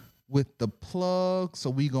up with The Plug, so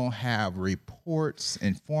we gonna have reports,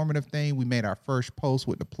 informative thing. We made our first post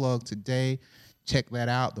with The Plug today. Check that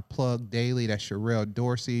out, The Plug Daily. That's Sherelle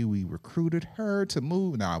Dorsey. We recruited her to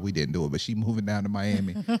move. Nah, we didn't do it, but she moving down to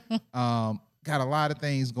Miami. Got a lot of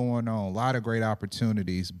things going on, a lot of great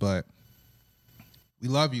opportunities, but we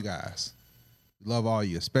love you guys. We love all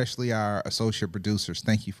you, especially our associate producers.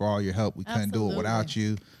 Thank you for all your help. We couldn't do it without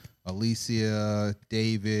you. Alicia,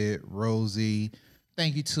 David, Rosie.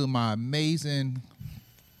 Thank you to my amazing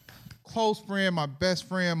close friend, my best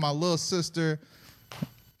friend, my little sister.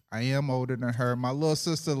 I am older than her. My little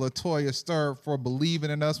sister, Latoya Sturb, for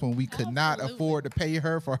believing in us when we could not afford to pay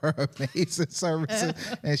her for her amazing services.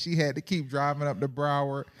 And she had to keep driving up to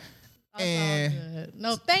Broward. Good.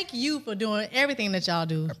 No, thank you for doing everything that y'all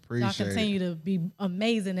do. Appreciate y'all continue to be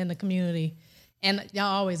amazing in the community. And y'all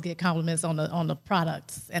always get compliments on the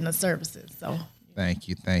products and the services. So Thank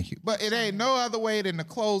you. But it ain't no other way than to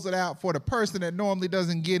close it out for the person that normally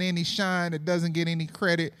doesn't get any shine, that doesn't get any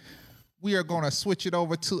credit. We are going to switch it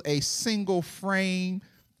over to a single frame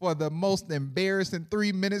for the most embarrassing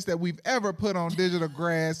 3 minutes that we've ever put on Digital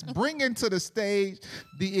Grass. Bringing to the stage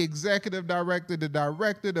the executive director,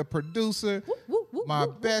 the producer, my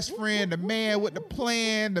best friend, the man with the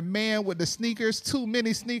plan, the man with the sneakers, too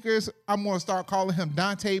many sneakers. I'm going to start calling him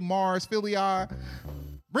Dante Mars Filiard.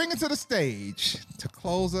 Bring it to the stage to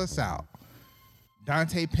close us out,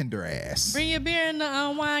 Dante Pendergrass. bring your beer in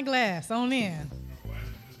the wine glass on in.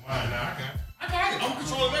 Mine now. I got it. I'm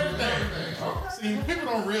controlling everything. See, people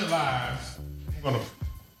don't realize. I'm gonna.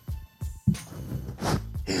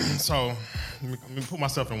 So, let me put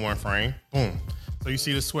myself in one frame. Boom. So you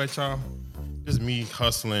see the sweat, y'all? Just me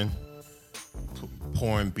hustling,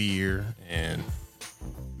 pouring beer, and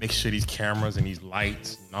make sure these cameras and these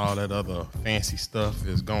lights and all that other fancy stuff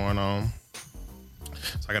is going on.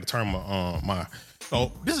 So I got to turn my.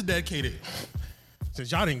 So this is dedicated.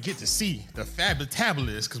 Since y'all didn't get to see the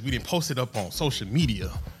fabulous because we didn't post it up on social media,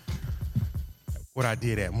 what I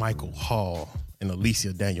did at Michael Hall and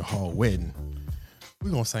Alicia Daniel Hall wedding,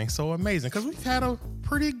 we're going to sing So Amazing because we've had a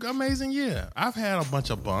pretty amazing year. I've had a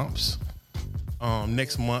bunch of bumps.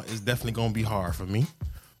 Next month is definitely going to be hard for me,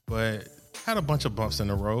 but had a bunch of bumps in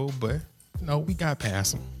the road, but we got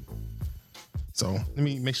past them. So let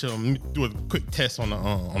me make sure, let me do a quick test on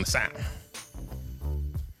the sound.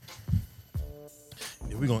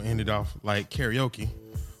 We're going to end it off like karaoke,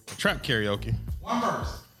 or trap karaoke. One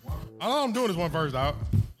verse. All I'm doing is one verse out.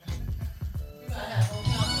 You gotta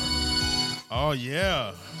have Oh, Oh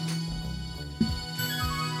yeah.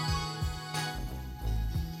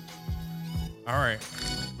 All right,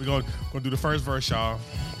 we're gonna do the first verse, y'all.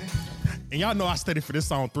 And y'all know I studied for this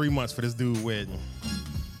song 3 months for this dude wedding.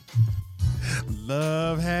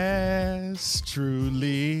 Love has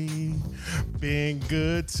truly been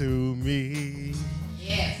good to me.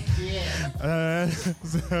 Yes.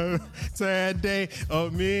 Sad day, a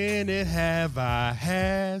minute have I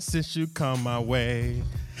had since you come my way.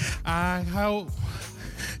 I hope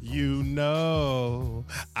you know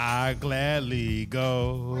I gladly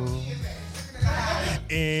go.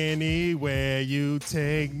 Anywhere you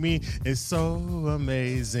take me, it's so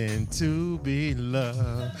amazing to be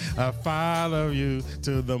loved. I follow you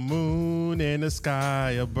to the moon and the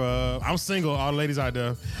sky above. I'm single, all the ladies out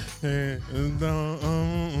there. I'm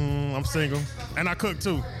single, and I cook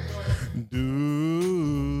too. Do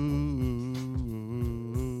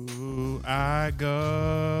I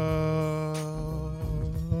go?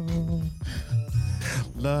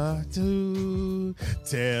 Love to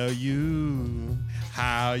tell you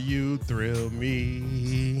how you thrill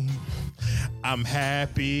me. I'm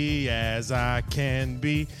happy as I can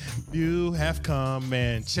be. You have come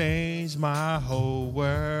and changed my whole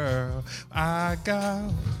world. I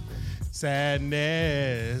got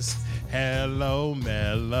sadness, hello,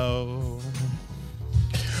 mellow.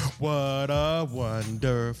 What a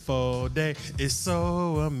wonderful day. It's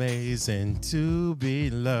so amazing to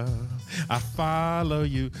be loved. I follow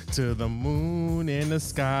you to the moon in the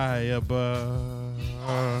sky above.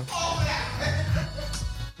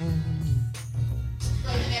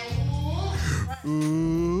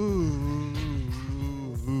 Ooh,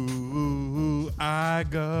 I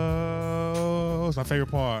go. It's my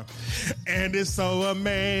favorite part. And it's so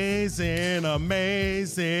amazing,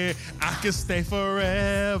 amazing. I can stay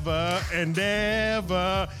forever and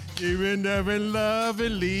ever. You will never love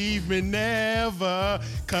and leave me never.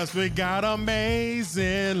 Cause we got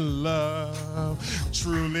amazing love.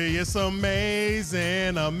 Truly it's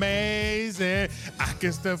amazing, amazing. I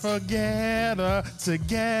can still forget her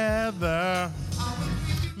together.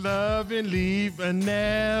 Love and leave and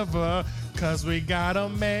never. Cause we got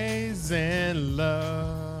amazing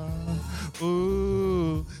love.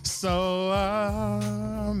 Ooh, so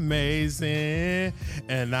amazing.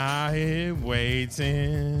 And I am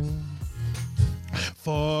waiting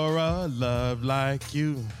for a love like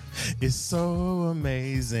you. It's so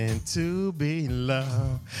amazing to be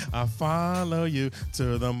loved. I follow you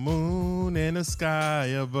to the moon and the sky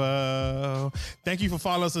above. Thank you for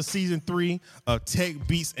following us on season 3 of Tech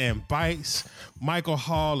Beats and Bites. Michael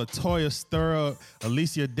Hall, Latoya Stirrup,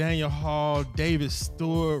 Alicia Daniel Hall, David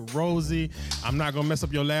Stewart, Rosie. I'm not gonna mess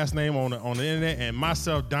up your last name on the internet. And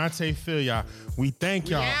myself, Dante Filia. We thank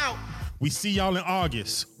y'all. We see y'all in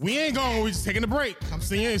August. We ain't going. We just taking a break.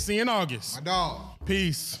 See you in August. My dog.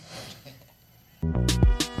 Peace.